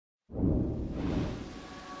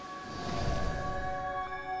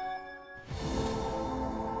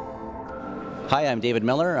Hi, I'm David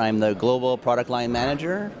Miller. I'm the Global Product Line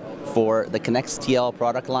Manager for the Conext TL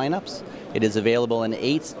product lineups. It is available in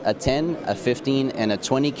 8, a 10, a 15, and a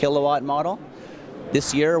 20 kilowatt model.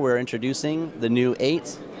 This year we're introducing the new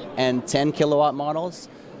 8 and 10 kilowatt models,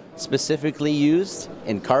 specifically used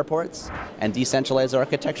in carports and decentralized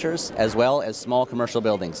architectures, as well as small commercial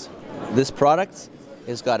buildings. This product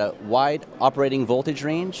has got a wide operating voltage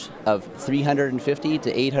range of 350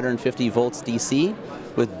 to 850 volts DC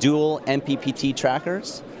with dual MPPT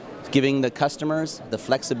trackers, giving the customers the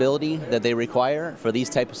flexibility that they require for these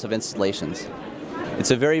types of installations.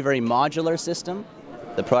 It's a very, very modular system.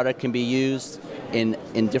 The product can be used in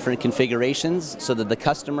different configurations so that the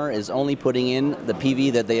customer is only putting in the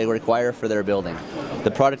PV that they require for their building.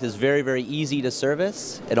 The product is very, very easy to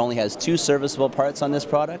service. It only has 2 serviceable parts on this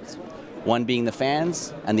product, one being the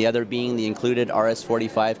fans and the other being the included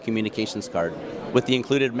RS-45 communications card. With the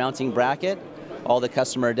included mounting bracket, all the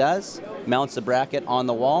customer does, mounts the bracket on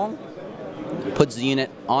the wall, puts the unit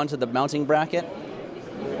onto the mounting bracket,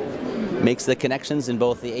 makes the connections in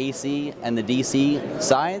both the AC and the DC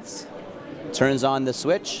sides, turns on the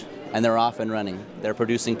switch, and they're off and running. They're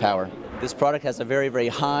producing power. This product has a very, very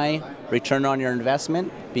high return on your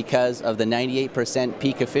investment because of the 98%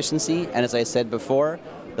 peak efficiency, and as I said before,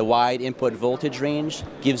 the wide input voltage range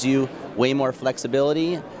gives you way more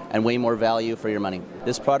flexibility and way more value for your money.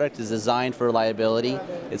 This product is designed for reliability.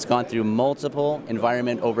 It's gone through multiple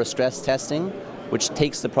environment overstress testing, which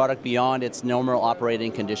takes the product beyond its normal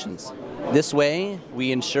operating conditions. This way,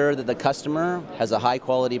 we ensure that the customer has a high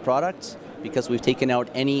quality product because we've taken out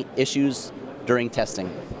any issues during testing.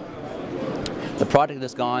 The product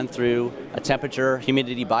has gone through a temperature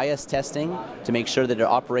humidity bias testing to make sure that it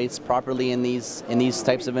operates properly in these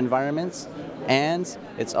types of environments, and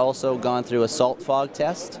it's also gone through a salt fog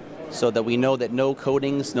test so that we know that no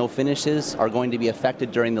coatings, no finishes are going to be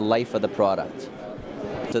affected during the life of the product,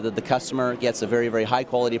 so that the customer gets a very, very high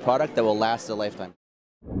quality product that will last a lifetime.